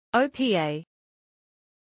O.P.A.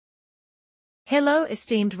 Hello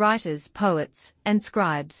esteemed writers, poets, and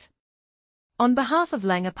scribes. On behalf of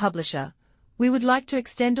Lange Publisher, we would like to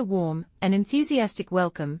extend a warm and enthusiastic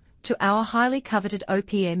welcome to our highly coveted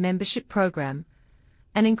O.P.A membership program,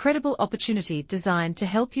 an incredible opportunity designed to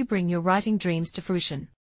help you bring your writing dreams to fruition.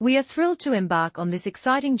 We are thrilled to embark on this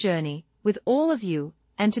exciting journey with all of you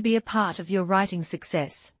and to be a part of your writing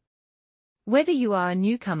success. Whether you are a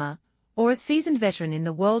newcomer or a seasoned veteran in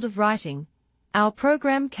the world of writing, our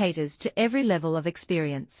program caters to every level of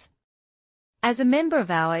experience. As a member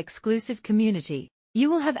of our exclusive community, you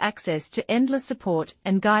will have access to endless support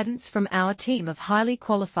and guidance from our team of highly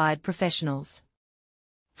qualified professionals.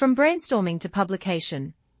 From brainstorming to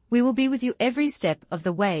publication, we will be with you every step of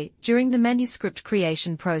the way during the manuscript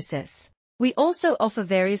creation process. We also offer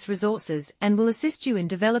various resources and will assist you in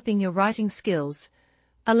developing your writing skills,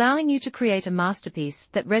 allowing you to create a masterpiece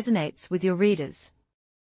that resonates with your readers.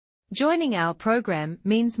 Joining our program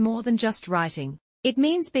means more than just writing. It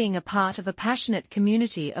means being a part of a passionate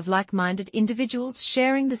community of like-minded individuals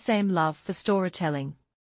sharing the same love for storytelling.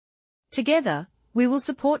 Together, we will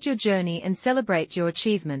support your journey and celebrate your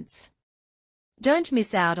achievements. Don't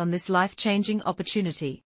miss out on this life-changing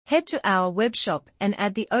opportunity. Head to our webshop and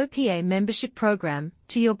add the O.P.A membership program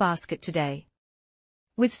to your basket today.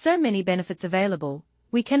 With so many benefits available,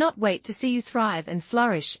 we cannot wait to see you thrive and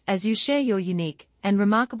flourish as you share your unique and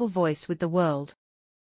remarkable voice with the world.